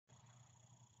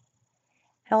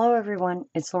Hello everyone,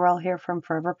 it's Laurel here from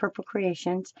Forever Purple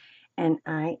Creations, and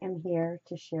I am here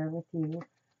to share with you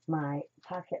my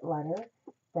pocket letter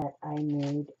that I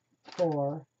made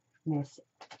for Miss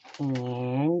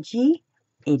Angie,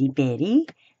 Itty Bitty,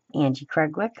 Angie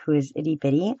Craigwick, who is Itty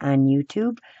Bitty on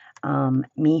YouTube.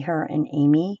 Me, her, and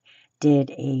Amy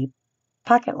did a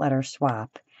pocket letter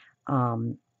swap.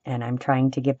 And I'm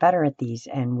trying to get better at these,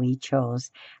 and we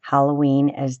chose Halloween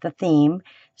as the theme.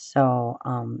 So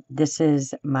this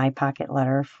is my pocket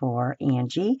letter for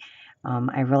Angie.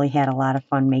 I really had a lot of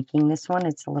fun making this one.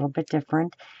 It's a little bit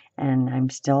different, and I'm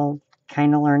still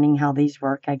kind of learning how these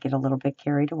work. I get a little bit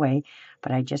carried away,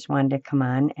 but I just wanted to come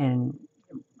on and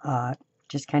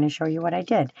just kind of show you what I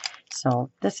did.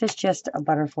 So this is just a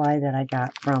butterfly that I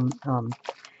got from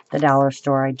the dollar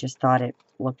store. I just thought it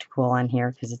looked cool on here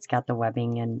because it's got the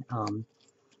webbing, and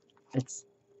it's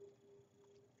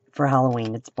for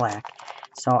Halloween. It's black.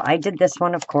 So I did this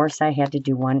one. Of course, I had to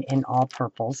do one in all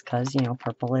purples because, you know,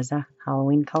 purple is a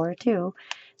Halloween color too.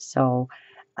 So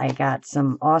I got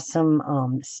some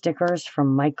awesome stickers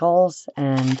from Michaels,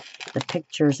 and the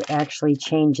pictures actually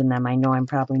change in them. I know I'm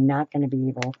probably not going to be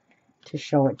able to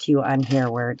show it to you on here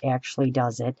where it actually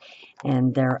does it.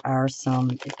 And there are some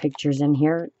pictures in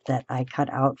here that I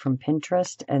cut out from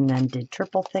Pinterest and then did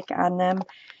triple thick on them.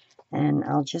 And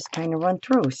I'll just kind of run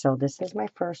through. So this is my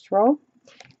first row.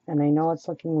 And I know it's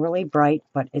looking really bright,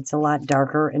 but it's a lot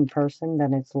darker in person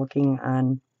than it's looking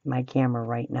on my camera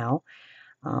right now.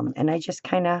 And I just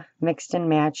kind of mixed and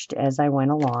matched as I went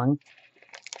along.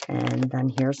 And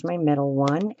then here's my middle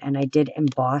one. And I did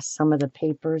emboss some of the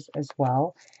papers as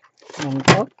well. And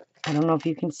oh, I don't know if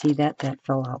you can see that. That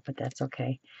fell out, but that's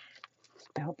okay.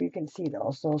 I hope you can see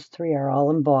those. Those three are all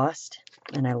embossed.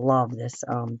 And I love this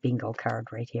bingo card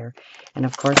right here. And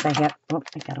of course I have, oh,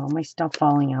 I got all my stuff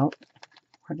falling out.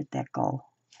 Where did that go?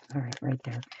 All right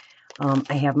there.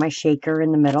 I have my shaker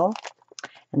in the middle.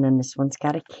 And then this one's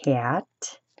got a cat.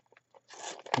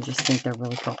 I just think they're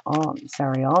really cool. Oh,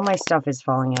 sorry, all my stuff is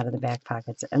falling out of the back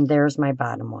pockets. And there's my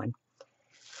bottom one.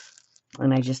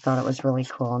 And I just thought it was really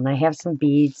cool. And I have some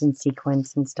beads and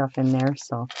sequins and stuff in there,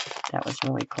 so that was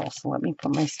really cool. So let me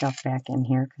put my stuff back in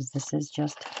here because this is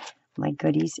just my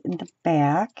goodies in the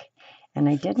back. And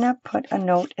I did not put a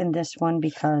note in this one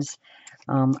because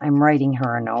I'm writing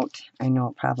her a note. I know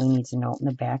it probably needs a note in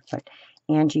the back, but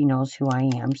Angie knows who I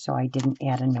am, so I didn't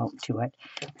add a note to it.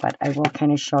 But I will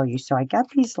kind of show you. So I got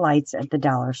these lights at the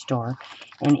dollar store,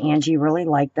 and Angie really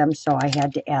liked them, so I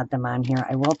had to add them on here.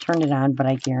 I will turn it on, but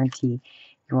I guarantee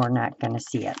you're not going to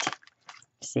see it.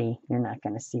 See, you're not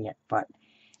going to see it, but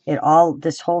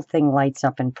this whole thing lights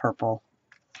up in purple.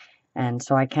 And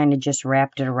so I kind of just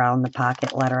wrapped it around the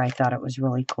pocket letter. I thought it was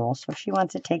really cool. So if she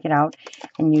wants to take it out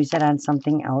and use it on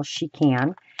something else, she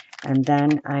can. And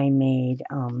then I made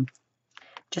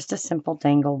just a simple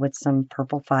dangle with some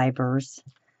purple fibers,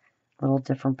 little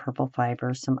different purple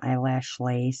fibers, some eyelash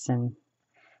lace, and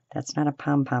that's not a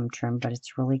pom-pom trim, but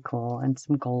it's really cool, and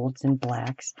some golds and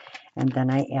blacks. And then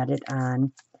I added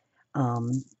on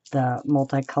the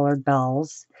multicolored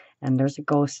bells, and there's a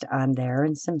ghost on there,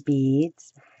 and some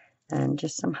beads, and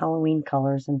just some Halloween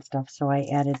colors and stuff. So I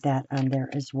added that on there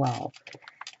as well.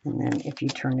 And then if you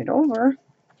turn it over,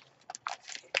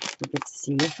 you get to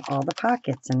see all the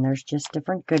pockets, and there's just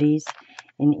different goodies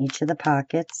in each of the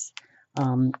pockets.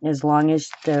 As long as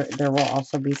there will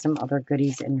also be some other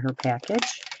goodies in her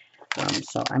package.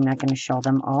 So I'm not going to show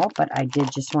them all, but I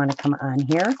did just want to come on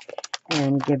here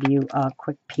and give you a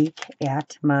quick peek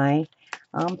at my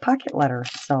pocket letter.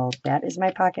 So that is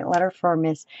my pocket letter for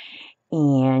Miss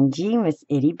Angie, Miss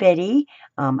Itty Bitty.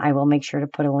 I will make sure to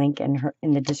put a link in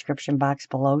the description box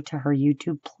below to her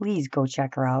YouTube. Please go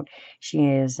check her out. She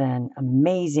is an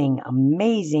amazing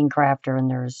crafter,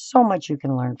 and there is so much you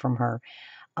can learn from her.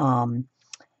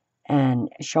 And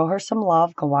show her some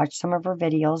love. Go watch some of her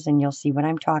videos, and you'll see what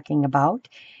I'm talking about.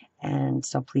 And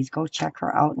so please go check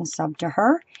her out and sub to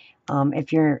her.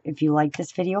 If you like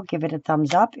this video, give it a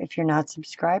thumbs up. If you're not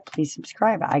subscribed, please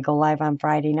subscribe. I go live on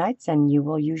Friday nights, and you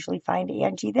will usually find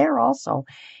Angie there also.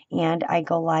 And I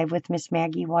go live with Miss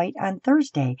Maggie White on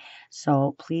Thursday.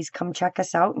 So please come check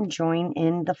us out and join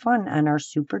in the fun on our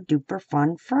super duper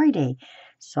fun Friday.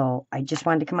 So I just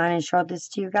wanted to come on and show this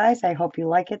to you guys. I hope you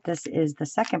like it. This is the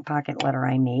second pocket letter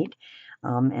I made.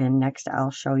 And next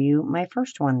I'll show you my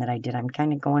first one that I did. I'm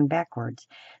kind of going backwards.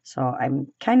 So I'm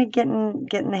kind of getting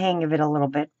the hang of it a little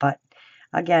bit, but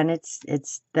again,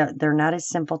 they're not as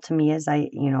simple to me as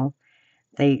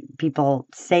people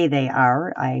say they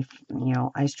are. I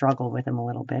struggle with them a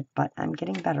little bit, but I'm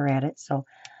getting better at it. So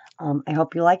I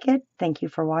hope you like it. Thank you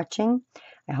for watching.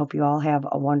 I hope you all have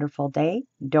a wonderful day.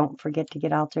 Don't forget to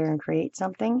get out there and create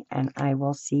something, and I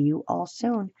will see you all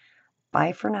soon.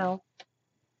 Bye for now.